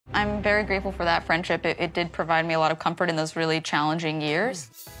I'm very grateful for that friendship. It did provide me a lot of comfort in those really challenging years.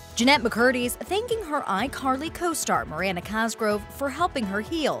 Jennette McCurdy's thanking her iCarly co-star Miranda Cosgrove for helping her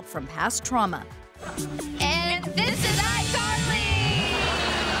heal from past trauma. And this is iCarly!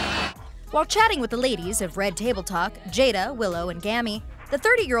 While chatting with the ladies of Red Table Talk, Jada, Willow, and Gammy, the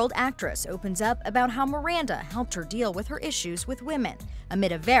 30-year-old actress opens up about how Miranda helped her deal with her issues with women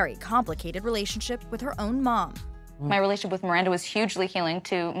amid a very complicated relationship with her own mom. My relationship with Miranda was hugely healing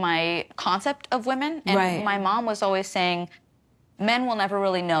to my concept of women. And my mom was always saying, men will never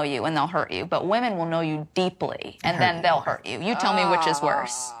really know you and they'll hurt you, but women will know you deeply and then they'll hurt you. You tell me which is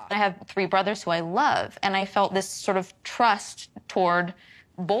worse. I have 3 brothers who I love, and I felt this sort of trust toward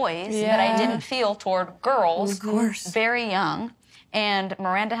boys that I didn't feel toward girls very young. And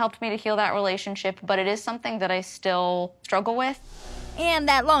Miranda helped me to heal that relationship, but it is something that I still struggle with. And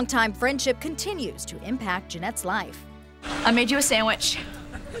that longtime friendship continues to impact Jennette's life. I made you a sandwich.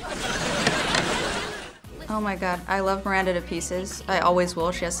 Oh my God, I love Miranda to pieces. I always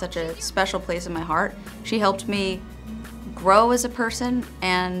will. She has such a special place in my heart. She helped me grow as a person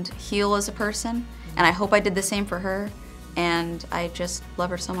and heal as a person, and I hope I did the same for her, and I just love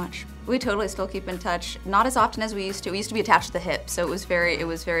her so much. We totally still keep in touch, not as often as we used to. We used to be attached to the hip, so it was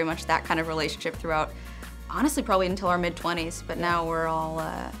very much that kind of relationship throughout, honestly, probably until our mid-20s, but now we're all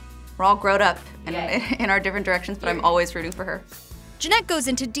grown up and in our different directions, but I'm always rooting for her. Jennette goes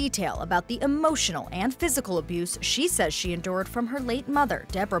into detail about the emotional and physical abuse she says she endured from her late mother,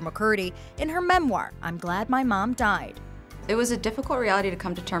 Deborah McCurdy, in her memoir, I'm Glad My Mom Died. It was a difficult reality to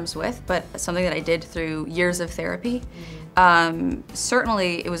come to terms with, but something that I did through years of therapy.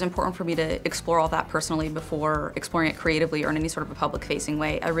 Certainly, it was important for me to explore all that personally before exploring it creatively or in any sort of a public-facing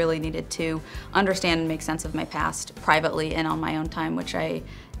way. I really needed to understand and make sense of my past privately and on my own time, which I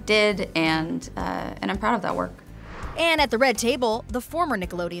did, and I'm proud of that work. And at the Red Table, the former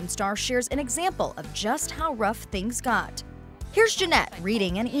Nickelodeon star shares an example of just how rough things got. Here's Jennette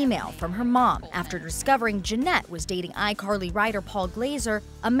reading an email from her mom after discovering Jennette was dating iCarly writer Paul Glazer,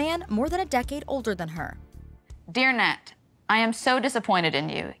 a man more than a decade older than her. Dear Nette, I am so disappointed in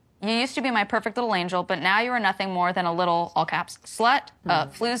you. You used to be my perfect little angel, but now you are nothing more than a little, all caps, slut,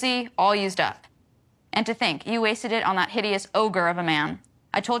 floozy, all used up. And to think, you wasted it on that hideous ogre of a man.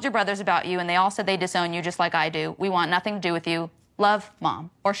 I told your brothers about you, and they all said they disown you just like I do. We want nothing to do with you. Love, Mom.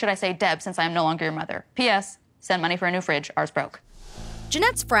 Or should I say Deb, since I am no longer your mother. P.S. Send money for a new fridge. Ours broke.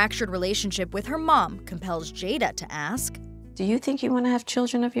 Jennette's fractured relationship with her mom compels Jada to ask, do you think you want to have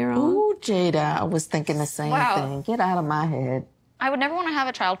children of your own? Ooh, Jada, I was thinking the same thing. Get out of my head. I would never want to have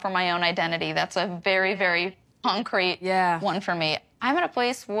a child for my own identity. That's a very, very concrete one for me. I'm at a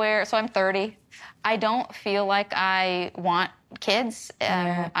place where, so I'm 30. I don't feel like I want kids.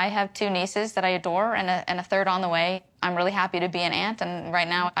 I have 2 nieces that I adore and a third on the way. I'm really happy to be an aunt, and right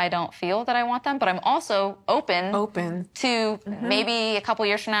now I don't feel that I want them, but I'm also open to maybe a couple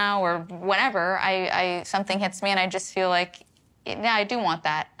years from now or whenever something hits me and I just feel like, yeah, I do want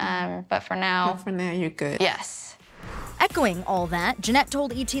that. But for now... For now, you're good. Yes. Echoing all that, Jennette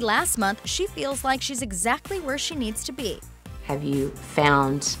told ET last month she feels like she's exactly where she needs to be. Have you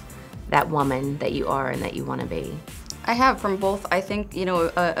found that woman that you are and that you want to be? I have, from both, I think, you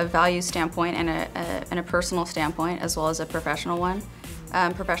know, a value standpoint and a personal standpoint, as well as a professional one.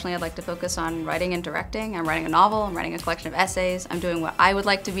 Professionally, I'd like to focus on writing and directing. I'm writing a novel, I'm writing a collection of essays, I'm doing what I would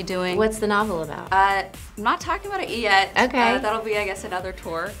like to be doing. What's the novel about? I'm not talking about it yet. Okay. That'll be, I guess, another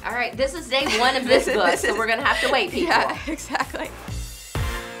tour. All right, this is day 1 of this book, so we're gonna have to wait, people. Yeah, exactly.